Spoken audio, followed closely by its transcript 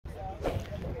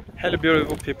Hello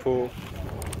beautiful people,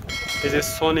 it's a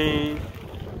sunny,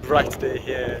 bright day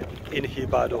here in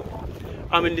Ibadan.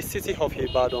 I'm in the city of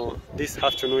Ibadan this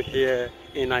afternoon here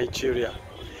in Nigeria.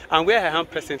 And where I am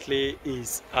presently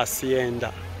is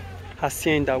Hacienda.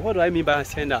 Hacienda, what do I mean by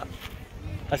Hacienda?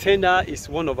 Hacienda is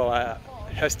one of our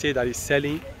estates that is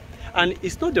selling, and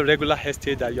it's not the regular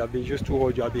estate that you have been used to or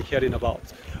you have been hearing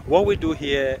about. What we do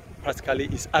here practically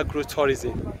is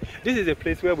agro-tourism. This is a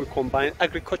place where we combine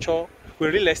agriculture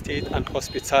with real estate and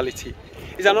hospitality.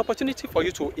 It's an opportunity for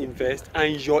you to invest,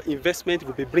 and your investment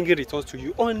will be bringing returns to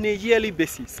you on a yearly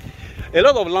basis. A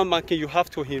lot of land banking, you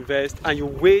have to invest and you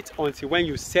wait until when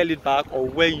you sell it back or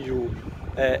when you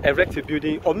erect a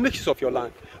building or make use of your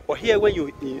land. But here, when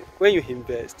you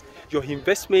invest, your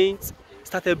investment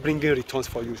started bringing returns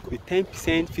for you. It could be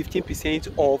 10%, 15%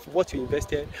 of what you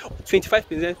invested,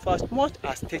 25%, for as much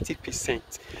as 30%.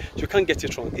 You can't get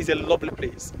it wrong. It's a lovely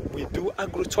place. We do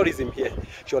agro-tourism here.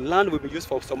 Your land will be used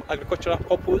for some agricultural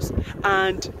purpose,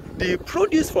 and the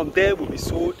produce from there will be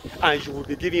sold, and you will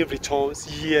be giving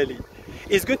returns yearly.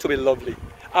 It's going to be lovely.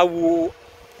 I will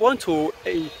want to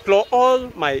implore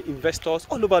all my investors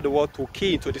all over the world to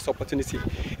key into this opportunity.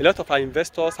 A lot of our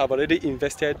investors have already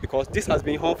invested because this has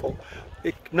been on for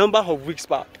a number of weeks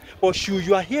back. But should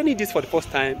you are hearing this for the first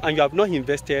time and you have not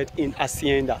invested in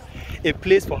Hacienda, a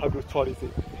place for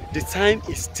agro-tourism, the time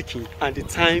is ticking and the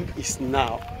time is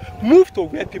now. Move to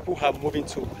where people are moving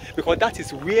to, because that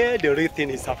is where the real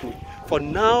thing is happening. For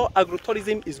now,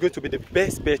 agro-tourism is going to be the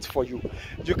best bet for you.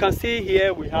 You can see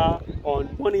here we are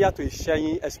on Monia to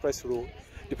Ishayin Express Road.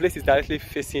 The place is directly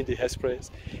facing the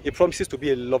express. It promises to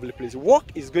be a lovely place.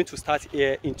 Work is going to start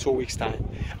here in 2 weeks' time.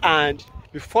 And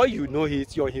before you know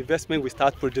it, your investment will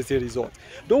start producing results.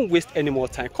 Don't waste any more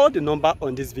time. Call the number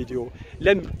on this video.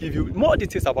 Let me give you more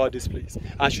details about this place.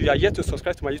 And should you are yet to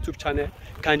subscribe to my YouTube channel,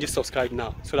 kindly subscribe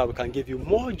now so that we can give you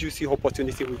more juicy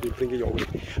opportunity we'll be bringing your way.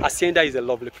 Hacienda is a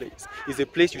lovely place. It's a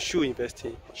place you should invest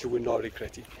in. You will not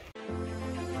regret it.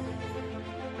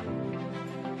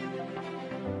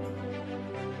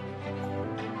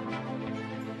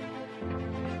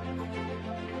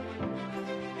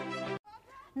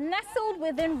 Nestled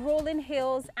within rolling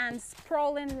hills and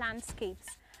sprawling landscapes,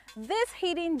 this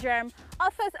hidden gem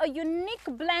offers a unique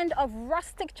blend of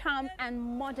rustic charm and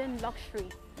modern luxury.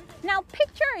 Now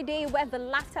picture a day where the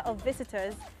laughter of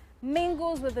visitors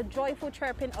mingles with the joyful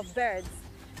chirping of birds,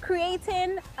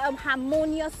 creating a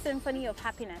harmonious symphony of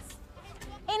happiness.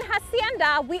 In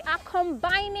Hacienda, we are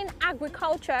combining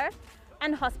agriculture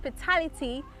and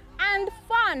hospitality and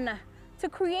fun to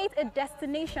create a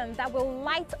destination that will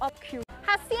light up Cuba.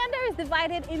 Hacienda is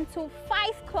divided into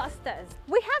 5 clusters.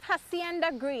 We have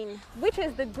Hacienda Green, which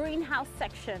is the greenhouse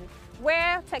section,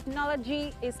 where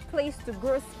technology is placed to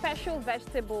grow special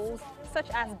vegetables such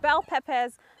as bell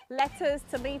peppers, lettuce,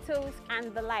 tomatoes,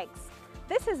 and the likes.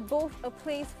 This is both a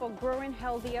place for growing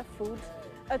healthier foods,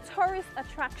 a tourist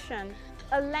attraction,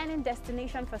 a learning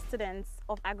destination for students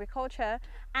of agriculture,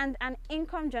 and an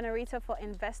income generator for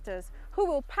investors who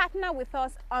will partner with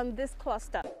us on this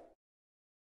cluster.